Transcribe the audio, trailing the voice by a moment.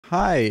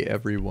Hi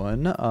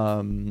everyone.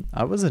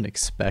 I wasn't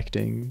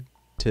expecting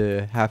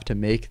to have to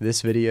make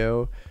this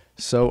video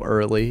so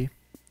early,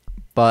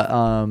 but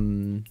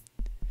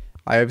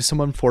I have some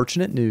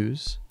unfortunate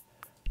news.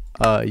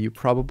 You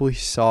probably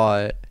saw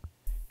it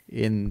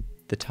in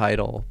the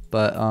title,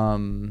 but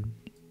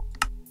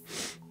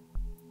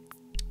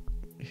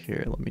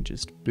here, let me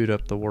just boot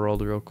up the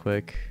world real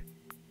quick.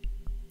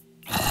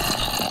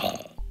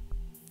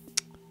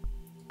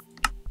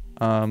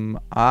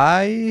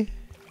 I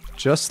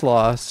just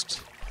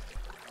lost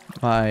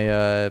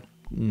my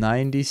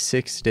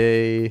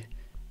 96-day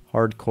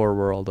hardcore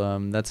world.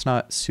 That's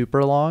not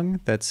super long.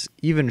 That's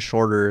even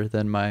shorter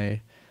than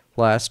my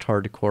last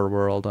hardcore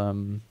world.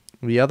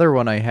 The other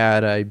one I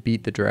had, I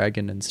beat the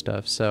dragon and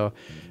stuff, so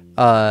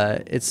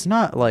it's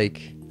not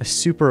like a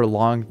super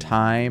long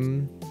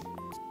time,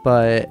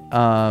 but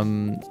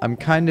I'm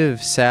kind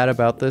of sad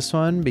about this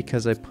one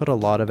because I put a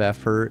lot of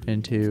effort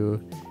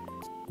into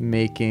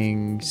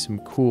making some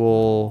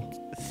cool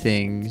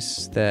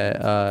things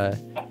that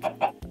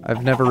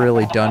I've never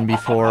really done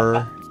before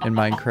in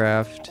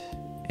Minecraft,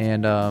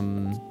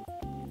 and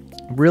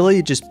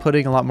really just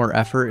putting a lot more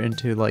effort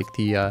into like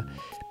the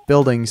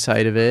building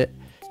side of it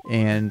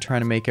and trying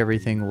to make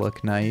everything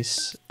look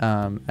nice.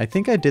 I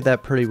think I did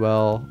that pretty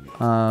well.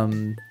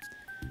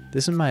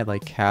 This is my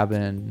like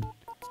cabin,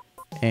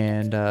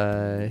 and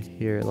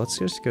here, let's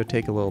just go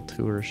take a little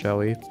tour, shall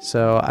we?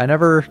 So I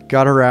never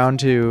got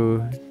around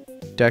to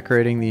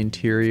decorating the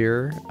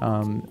interior.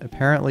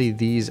 Apparently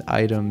these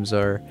items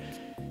are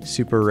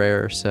super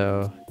rare,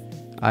 so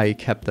I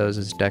kept those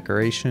as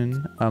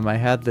decoration. I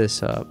had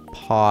this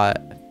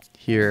pot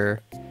here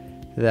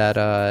that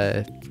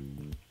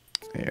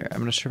here,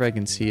 I'm not sure if I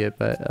can see it,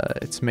 but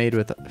it's made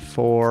with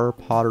 4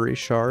 pottery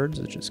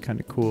shards, which is kind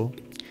of cool.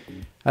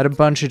 I had a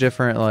bunch of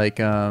different like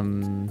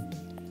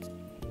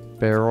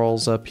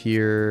barrels up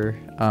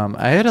here.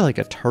 I had like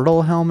a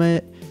turtle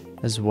helmet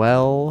as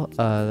well.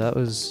 That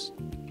was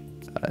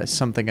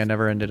something I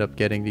never ended up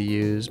getting to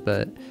use,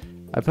 but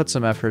I put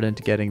some effort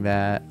into getting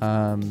that.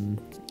 I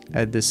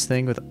had this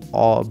thing with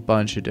a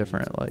bunch of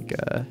different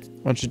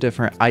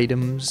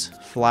items,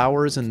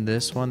 flowers in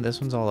this one. This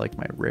one's all like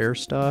my rare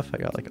stuff. I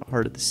got like a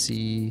heart of the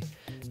sea,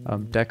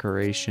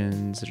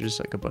 decorations. There's just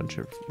like a bunch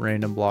of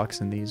random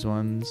blocks in these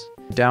ones.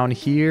 Down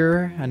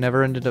here, I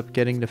never ended up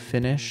getting to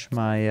finish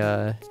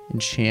my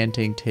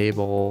enchanting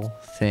table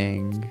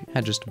thing.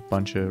 Had just a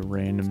bunch of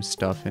random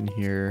stuff in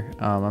here.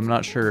 I'm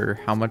not sure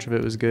how much of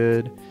it was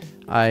good.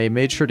 I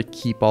made sure to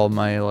keep all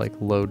my like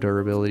low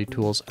durability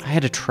tools. I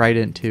had a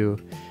trident too.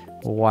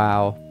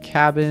 Wow.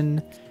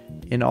 Cabin.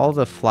 In all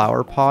the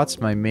flower pots,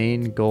 my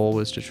main goal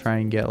was to try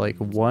and get like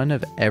one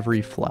of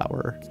every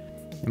flower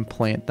and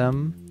plant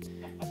them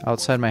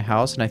outside my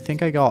house, and I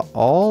think I got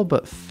all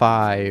but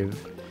 5,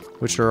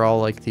 which are all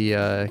like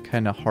the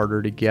kind of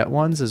harder to get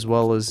ones, as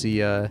well as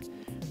the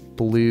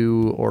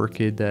blue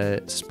orchid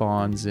that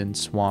spawns in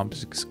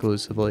swamps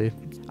exclusively.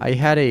 I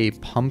had a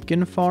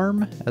pumpkin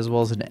farm as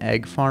well as an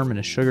egg farm and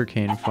a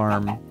sugarcane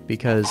farm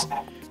because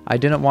I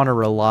didn't want to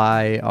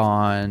rely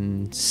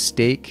on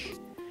steak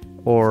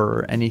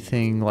or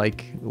anything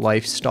like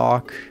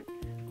livestock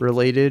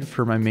related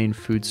for my main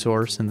food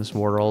source in this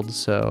world,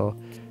 so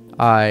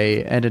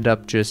I ended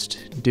up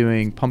just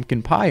doing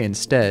pumpkin pie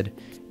instead.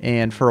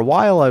 And for a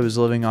while I was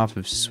living off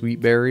of sweet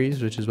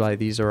berries, which is why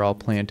these are all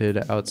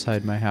planted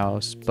outside my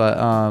house. But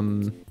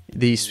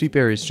the sweet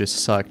berries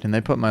just sucked and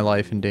they put my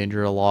life in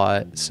danger a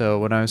lot. So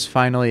when I was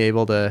finally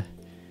able to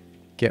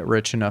get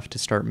rich enough to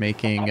start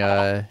making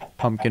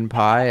pumpkin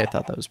pie, I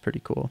thought that was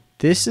pretty cool.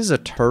 This is a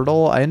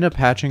turtle. I ended up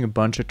hatching a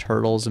bunch of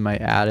turtles in my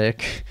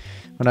attic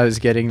when I was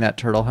getting that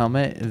turtle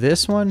helmet.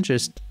 This one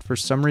just, for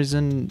some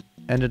reason,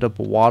 ended up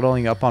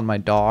waddling up on my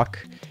dock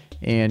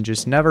and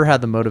just never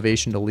had the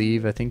motivation to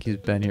leave. I think he's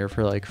been here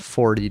for like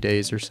 40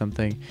 days or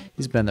something.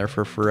 He's been there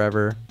for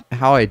forever.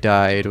 How I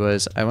died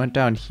was I went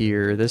down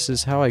here. This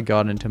is how I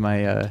got into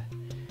my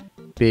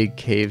big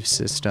cave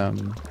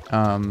system.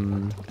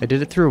 I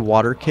did it through a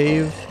water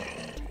cave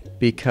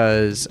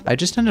because I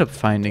just ended up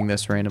finding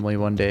this randomly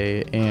one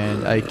day,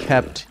 and I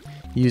kept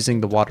using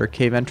the water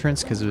cave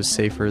entrance because it was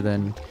safer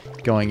than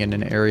going in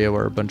an area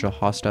where a bunch of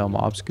hostile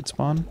mobs could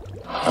spawn.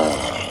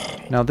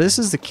 Now this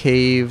is the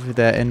cave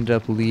that ended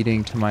up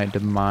leading to my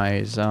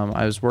demise.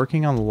 I was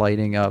working on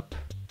lighting up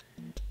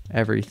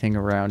everything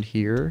around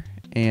here,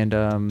 and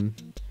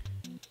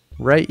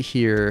right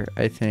here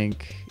I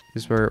think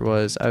is where it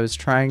was. I was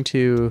trying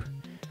to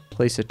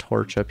place a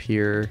torch up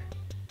here,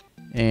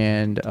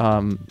 and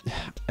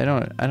I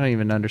don't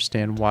even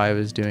understand why I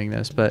was doing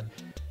this, but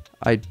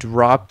I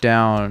dropped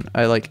down.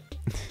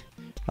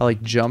 I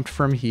jumped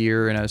from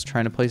here, and I was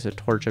trying to place a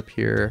torch up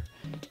here,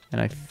 and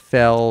I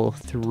fell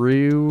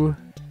through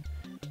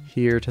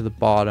here to the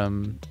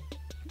bottom,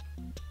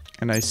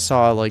 and I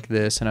saw like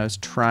this, and I was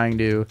trying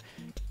to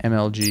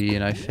MLG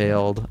and I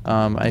failed.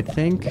 I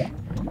think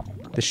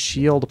the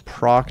shield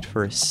procced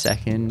for a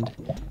second,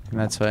 and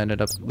that's what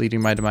ended up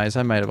leading my demise.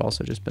 I might have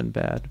also just been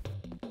bad.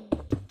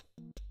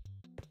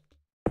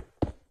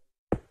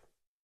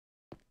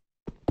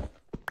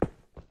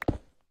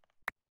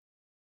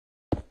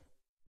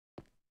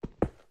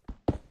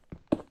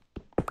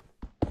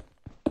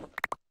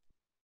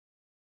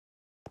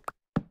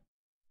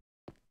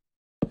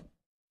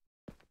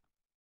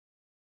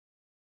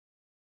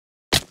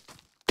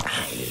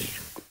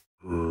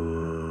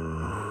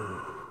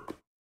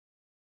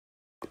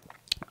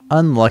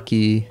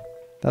 unlucky.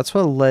 That's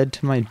what led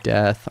to my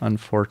death,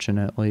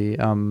 unfortunately.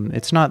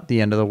 It's not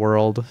the end of the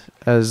world.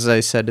 As I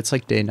said, it's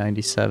like day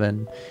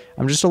 97.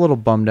 I'm just a little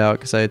bummed out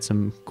because I had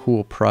some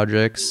cool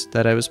projects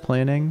that I was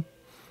planning.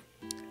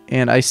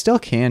 And I still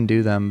can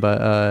do them, but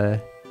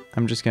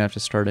I'm just going to have to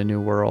start a new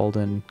world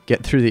and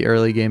get through the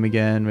early game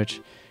again,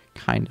 which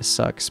kind of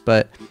sucks.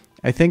 But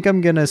I think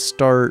I'm going to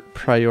start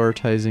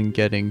prioritizing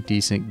getting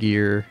decent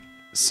gear.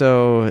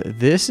 So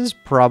this is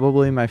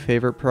probably my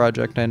favorite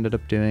project I ended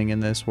up doing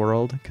in this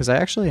world, because I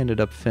actually ended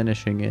up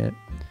finishing it.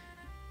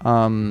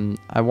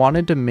 I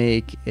wanted to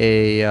make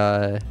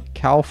a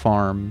cow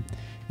farm,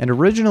 and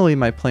originally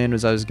my plan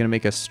was I was going to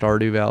make a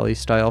Stardew Valley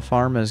style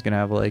farm. I was going to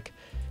have like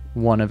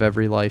one of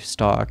every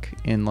livestock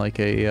in like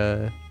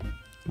a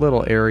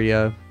little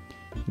area,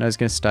 and I was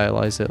going to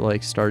stylize it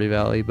like Stardew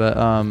Valley, but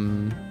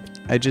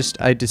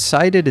I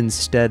decided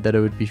instead that it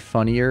would be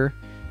funnier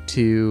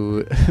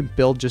to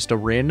build just a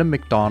random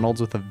McDonald's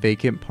with a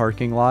vacant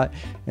parking lot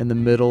in the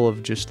middle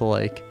of just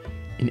like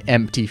an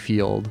empty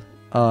field.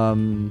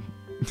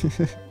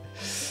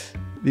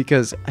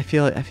 Because I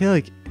feel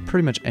like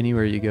pretty much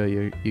anywhere you go,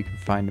 you can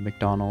find a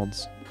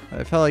McDonald's.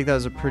 I felt like that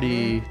was a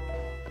pretty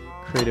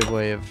creative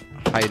way of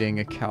hiding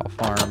a cow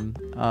farm.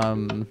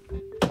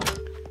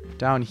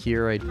 Down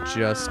here, I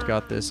just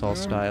got this all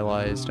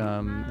stylized,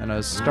 and I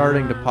was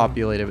starting to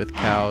populate it with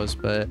cows,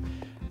 but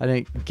I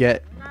didn't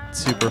get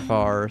super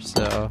far,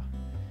 so,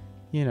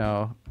 you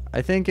know,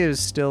 I think it was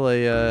still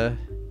a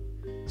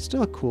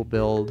cool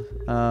build.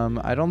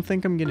 I don't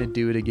think I'm gonna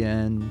do it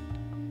again.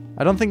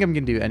 I don't think I'm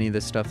gonna do any of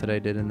the stuff that I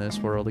did in this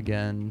world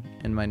again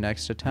in my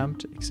next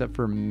attempt, except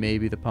for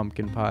maybe the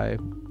pumpkin pie.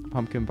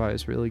 Pumpkin pie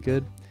is really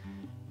good,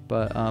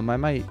 but I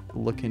might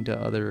look into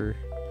other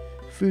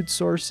food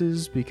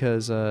sources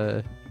because,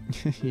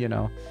 you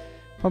know,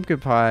 pumpkin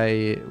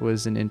pie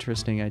was an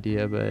interesting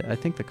idea, but I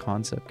think the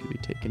concept could be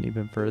taken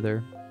even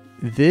further.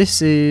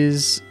 This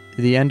is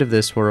the end of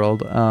this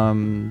world.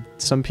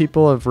 Some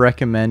people have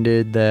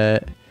recommended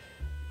that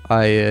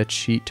I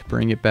cheat to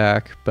bring it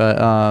back, but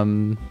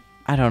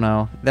I don't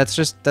know.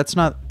 That's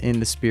not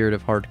in the spirit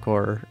of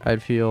hardcore.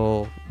 I'd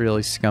feel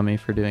really scummy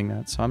for doing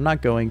that, so I'm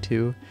not going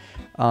to.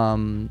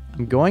 I'm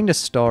going to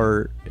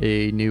start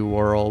a new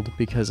world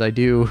because I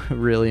do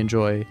really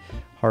enjoy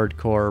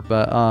hardcore,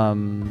 but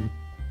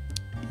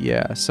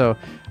yeah, so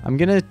I'm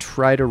gonna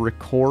try to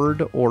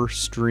record or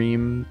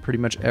stream pretty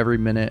much every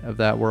minute of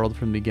that world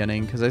from the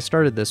beginning, because I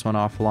started this one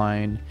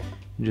offline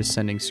and just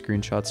sending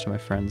screenshots to my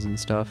friends and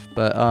stuff.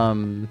 But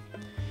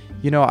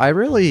you know, I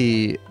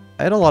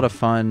had a lot of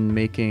fun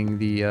making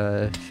the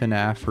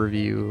FNAF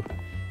review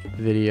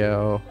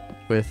video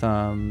with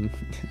hardcore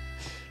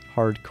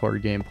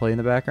gameplay in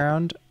the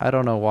background. I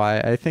don't know why.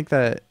 I think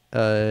that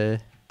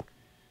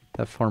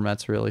that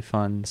format's really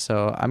fun,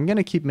 so I'm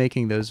gonna keep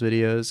making those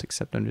videos,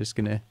 except I'm just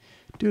gonna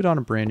do it on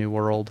a brand new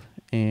world,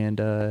 and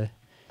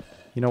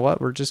you know what,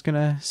 we're just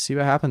gonna see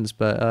what happens.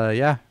 But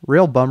yeah,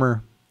 real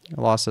bummer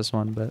I lost this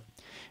one, but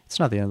it's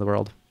not the end of the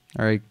world.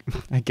 Alright,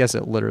 I guess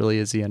it literally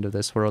is the end of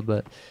this world,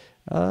 but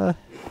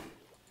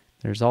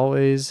there's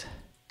always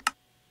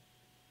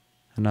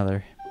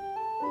another.